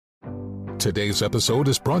Today's episode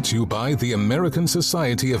is brought to you by the American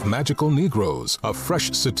Society of Magical Negroes, a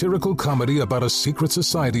fresh satirical comedy about a secret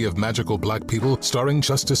society of magical black people starring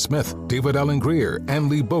Justice Smith, David Allen Greer, Ann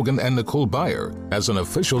Lee Bogan, and Nicole Byer. As an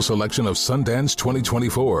official selection of Sundance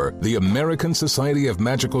 2024, the American Society of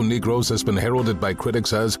Magical Negroes has been heralded by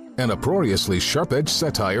critics as an uproariously sharp-edged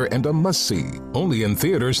satire and a must-see. Only in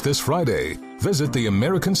theaters this Friday. Visit the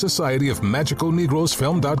American Society of Magical Negroes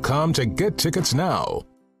Film.com to get tickets now.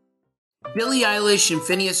 Billie Eilish and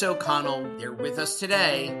Phineas O'Connell, they're with us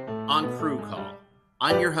today on Crew Call.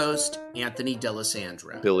 I'm your host, Anthony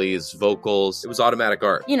D'Alessandro. Billie's vocals, it was automatic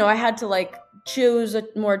art. You know, I had to choose a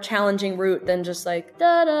more challenging route than just da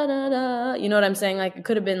da da da. You know what I'm saying? It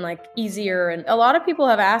could have been easier. And a lot of people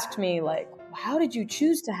have asked me how did you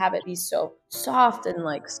choose to have it be so soft and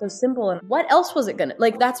so simple? And what else was it gonna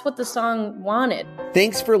that's what the song wanted.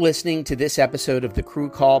 Thanks for listening to this episode of the Crew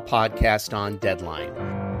Call podcast on Deadline.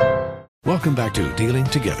 Welcome back to Dealing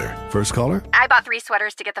Together. First caller? I bought 3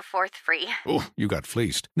 sweaters to get the 4th free. Oh, you got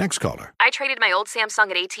fleeced. Next caller? I traded my old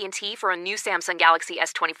Samsung at AT&T for a new Samsung Galaxy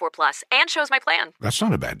S24 Plus and chose my plan. That's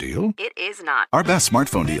not a bad deal. It is not. Our best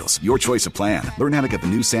smartphone deals. Your choice of plan. Learn how to get the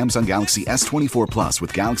new Samsung Galaxy S24 Plus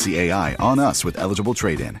with Galaxy AI on us with eligible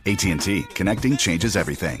trade-in. AT&T. Connecting changes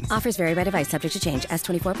everything. Offers vary by device. Subject to change.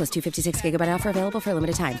 S24 plus 256 gigabyte offer available for a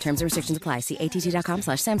limited time. Terms and restrictions apply. See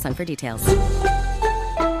att.com/Samsung for details.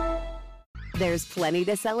 There's plenty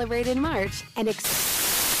to celebrate in March and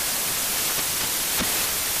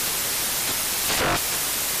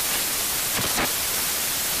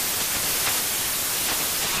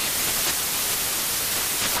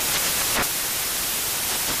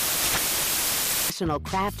National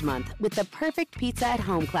Craft Month with the perfect pizza at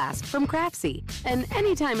home class from Craftsy. And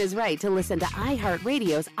anytime is right to listen to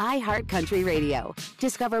iHeartRadio's iHeartCountry Radio.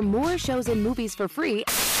 Discover more shows and movies for free.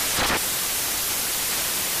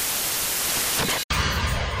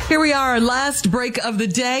 Here we are, last break of the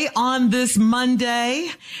day on this Monday.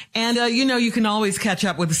 And, you can always catch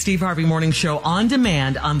up with the Steve Harvey Morning Show on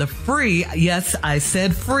demand on the free, yes, I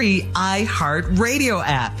said free, iHeartRadio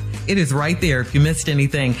app. It is right there. If you missed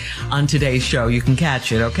anything on today's show, you can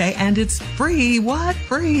catch it, okay? And it's free. What?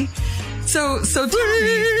 Free. So tell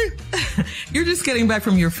me, you're just getting back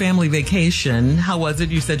from your family vacation. How was it?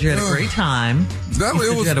 You said you had a great time.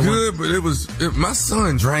 It was good, but my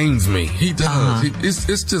son drains me. He does.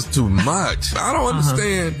 It's just too much. I don't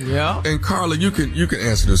understand. Yeah. And Carla, you can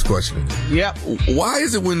answer this question. Yep. Why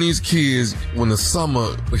is it when these kids, when the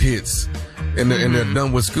summer hits and they're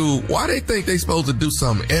done with school, why they think they supposed to do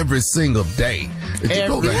something every single day? You're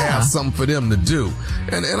supposed to have something for them to do.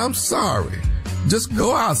 And I'm sorry. Just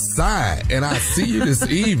go outside, and I see you this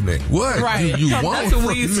evening. What do you want? That's what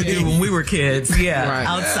we used to do when we were kids. Yeah,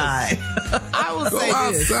 outside. I will go say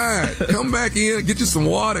outside. Come back in, get you some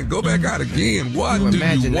water, and go back out again. What do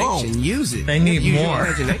you want? Use it. They need more.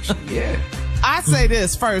 Imagination. Yeah. I say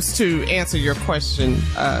this first to answer your question,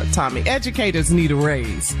 Tommy. Educators need a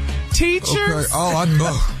raise. Teachers. Okay.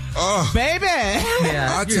 Oh, baby.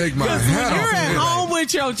 Yeah. I take my hat off. You're at home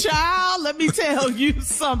with your child. Let me tell you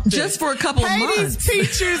something. Just for a couple of months. These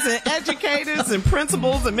teachers and educators and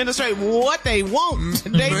principals, administrators, what they want,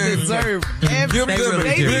 they deserve everything.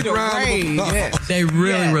 They need a raise. Yes. They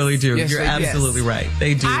really do. Yes, You're absolutely right.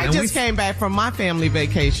 They do. I just came back from my family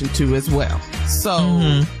vacation too as well.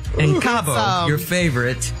 So. And Cabo, your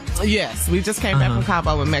favorite. Yes, we just came back from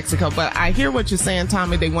Cabo in Mexico. But I hear what you're saying,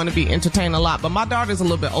 Tommy. They want to be entertained a lot. But my daughter's a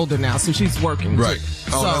little bit older now, so she's working. Right.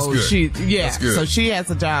 Too. Oh, that's good. That's good. So she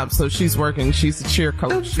has a job, so she's working. She's a cheer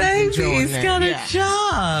coach. The baby's got a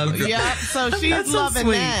job. Yeah, so she's loving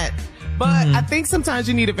so that. But I think sometimes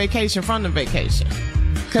you need a vacation from the vacation.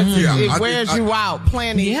 Because it wears you out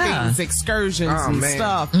planning things, excursions and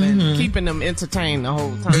stuff, and keeping them entertained the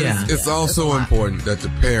whole time. It's also important that the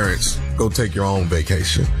parents go take your own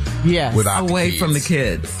vacation. Yes. Without away from the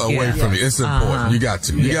kids. Away from you. It's important. You got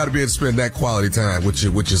to. You got to be able to spend that quality time with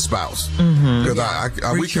your spouse.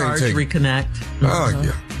 Because we can't take reconnect. Oh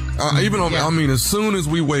yeah. I mean, as soon as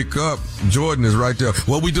we wake up, Jordan is right there.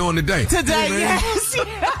 What we doing today? Yes.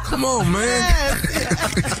 Come on, man.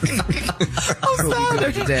 Yes. I'm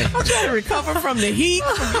trying to recover from the heat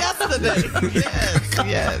from yesterday.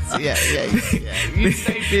 Yes. You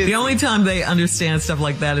stay busy. The only time they understand stuff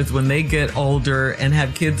like that is when they get older and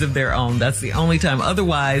have kids of their own. That's the only time.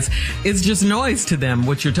 Otherwise, it's just noise to them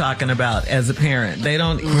what you're talking about as a parent. They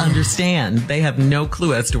don't understand. They have no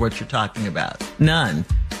clue as to what you're talking about. None.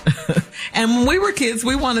 And when we were kids,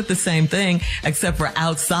 we wanted the same thing, except for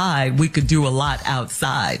outside. We could do a lot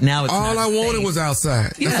outside. Now it's all not I wanted was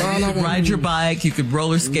outside. Yeah, That's all you I could wanted. ride your bike, you could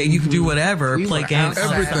roller skate, you could do whatever, play games,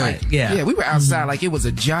 everything. Yeah, we were outside like it was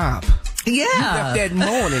a job. Yeah. You left that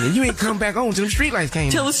morning and you ain't come back on till the streetlights came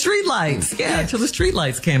on. Till the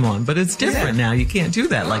streetlights came on. But it's different now. You can't do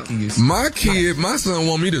that like you used to. My son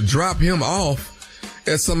want me to drop him off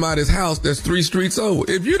at somebody's house that's 3 streets over.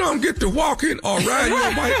 If you don't get to walking or riding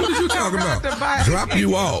your bike, what are you talking about? Drop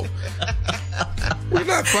you off. We're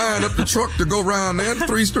not firing up the truck to go around there,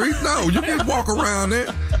 3 streets. No, you can walk around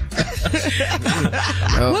there.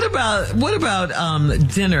 What about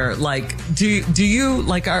dinner? Like, do you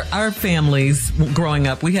like our families growing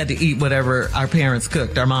up? We had to eat whatever our parents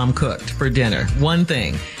cooked, our mom cooked for dinner. One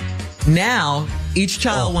thing. Now each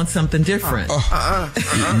child wants something different.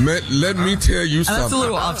 Let me tell you something. That's a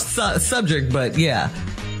little off subject, but yeah.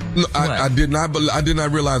 No, I did not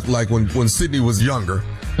realize, like when Sydney was younger.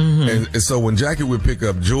 Mm-hmm. And so when Jackie would pick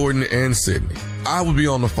up Jordan and Sydney, I would be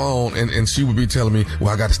on the phone and she would be telling me, well,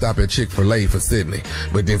 I got to stop at Chick-fil-A for Sydney.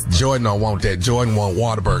 But then Jordan don't want that. Jordan want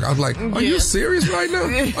Whataburger. I was like, are you serious right now?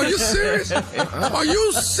 Are you serious? Are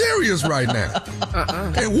you serious right now?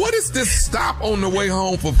 And what is this stop on the way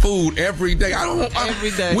home for food every day?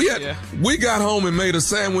 Every day. We got home and made a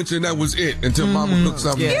sandwich and that was it until Mama cooked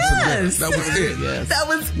something. Yes. That was it. Yes. That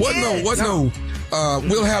was it.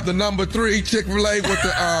 We'll have the number 3 Chick-fil-A with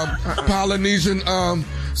the Polynesian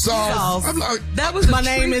sauce. I'm like, that was my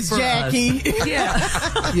name is Jackie. Yeah.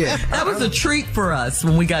 That was a treat for us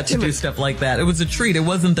when we got to do stuff like that. It was a treat. It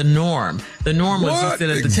wasn't the norm. The norm was to sit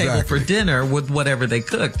at the table for dinner with whatever they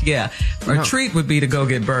cooked. Yeah. Our treat would be to go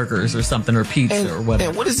get burgers or something or pizza or whatever.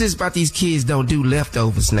 And what is this about these kids don't do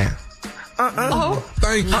leftovers now?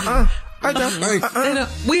 Thank you.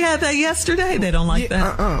 We had that yesterday. They don't like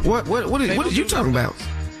that. What are you talking about?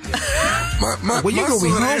 My son be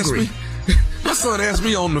hungry. My son asked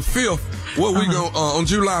me on the 5th, what we going on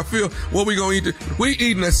July 5th, what we gonna eat? We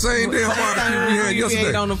eating that same damn barbecue we had yesterday.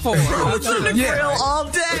 Ate on the 4th. It's on the grill all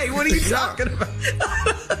day. What are you talking about?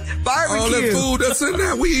 Barbecue. All that food that's in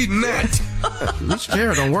there, we eating that. Rich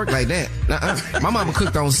Carol don't work like that. My mama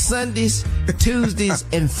cooked on Sundays, Tuesdays,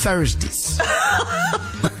 and Thursdays.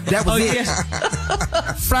 That was it.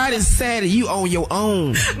 Yeah. Friday and Saturday, you on your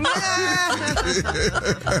own. She's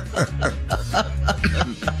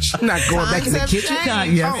not going back in the kitchen.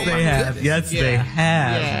 Yes, they have.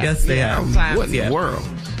 Yes, they have. What in the world?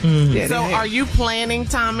 Mm-hmm. Yeah, so are you planning,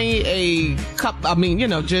 Tommy,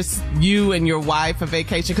 just you and your wife a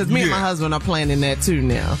vacation? Because me and my husband are planning that too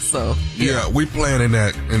now. So yeah, we planning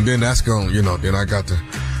that, and then that's going. Then I got to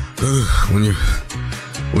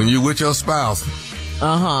when you with your spouse.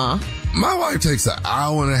 My wife takes an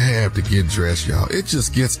hour and a half to get dressed, y'all. It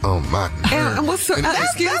just gets on my nerves. And what's that's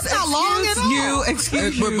not long at all.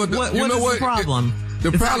 Excuse you. But you know what? The problem?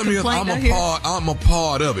 The problem is I'm a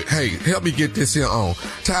part of it. Hey, help me get this here on.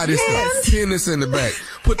 Tie this up. Pin this in the back.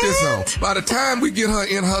 Put this on. By the time we get her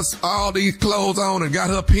in her all these clothes on and got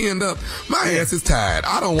her pinned up, my ass is tired.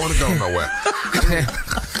 I don't want to go nowhere.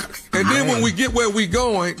 And then when we get where we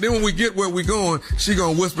going, she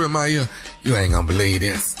gonna whisper in my ear, you ain't gonna believe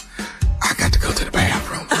this. I got to go to the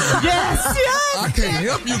bathroom. Yes. I can't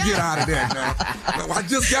help you get out of there now. No, I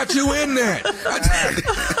just got you in there.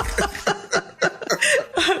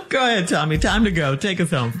 Go ahead, Tommy. Time to go. Take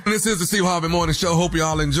us home. This is the Steve Harvey Morning Show. Hope you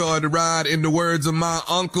all enjoyed the ride. In the words of my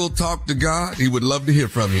uncle, talk to God. He would love to hear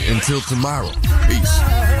from you. Until tomorrow. Peace.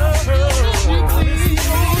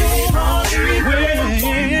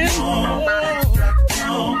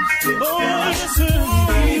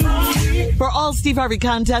 For all Steve Harvey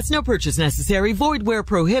contests, no purchase necessary, void where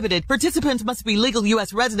prohibited. Participants must be legal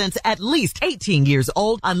U.S. residents at least 18 years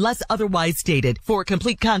old unless otherwise stated. For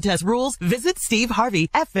complete contest rules, visit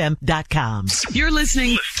SteveHarveyFM.com. You're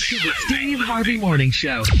listening to the Steve Harvey Morning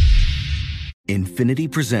Show.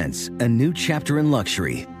 Infiniti presents a new chapter in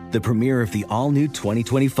luxury, the premiere of the all-new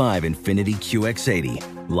 2025 Infiniti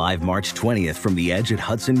QX80, live March 20th from the Edge at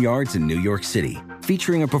Hudson Yards in New York City,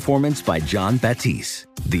 featuring a performance by John Batiste.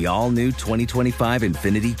 The all-new 2025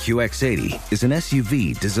 Infiniti QX80 is an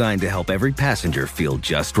SUV designed to help every passenger feel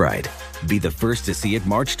just right. Be the first to see it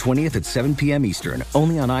March 20th at 7 p.m. Eastern,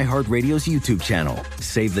 only on iHeartRadio's YouTube channel.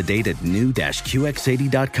 Save the date at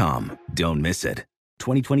new-QX80.com. Don't miss it.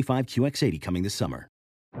 2025 QX80 coming this summer.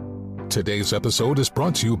 Today's episode is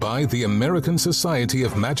brought to you by the American Society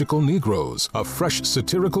of Magical Negroes, a fresh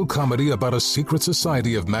satirical comedy about a secret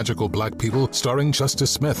society of magical black people starring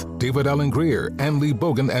Justice Smith, David Allen Greer, Ann Lee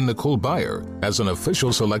Bogan, and Nicole Byer. As an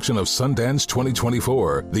official selection of Sundance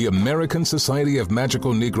 2024, the American Society of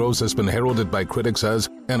Magical Negroes has been heralded by critics as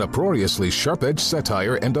an uproariously sharp-edged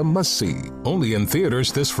satire and a must-see. Only in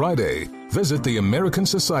theaters this Friday. Visit the American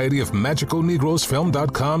Society of Magical Negroes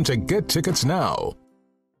Film.com to get tickets now.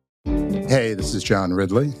 Hey, this is John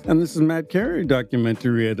Ridley. And this is Matt Carey,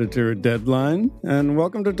 documentary editor at Deadline. And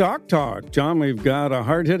welcome to Doc Talk. John, we've got a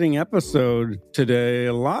hard-hitting episode today.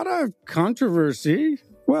 A lot of controversy.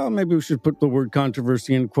 Well, maybe we should put the word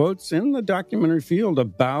controversy in quotes in the documentary field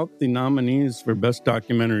about the nominees for Best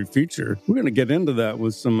Documentary Feature. We're going to get into that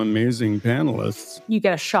with some amazing panelists. You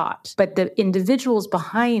get a shot, but the individuals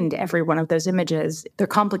behind every one of those images, they're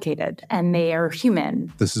complicated and they are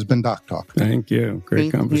human. This has been Doc Talk. Thank you.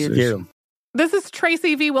 Great conversation. Thank you. This is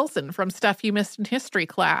Tracy V. Wilson from Stuff You Missed in History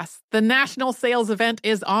class. The national sales event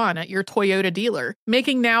is on at your Toyota dealer,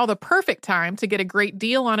 making now the perfect time to get a great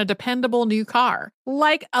deal on a dependable new car.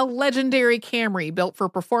 Like a legendary Camry built for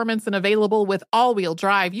performance and available with all-wheel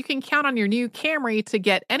drive, you can count on your new Camry to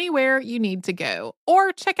get anywhere you need to go.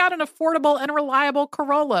 Or check out an affordable and reliable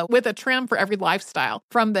Corolla with a trim for every lifestyle.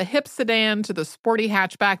 From the hip sedan to the sporty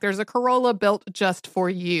hatchback, there's a Corolla built just for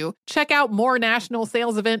you. Check out more national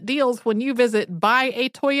sales event deals when you visit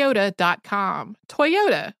buyatoyota.com.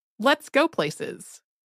 Toyota, let's go places.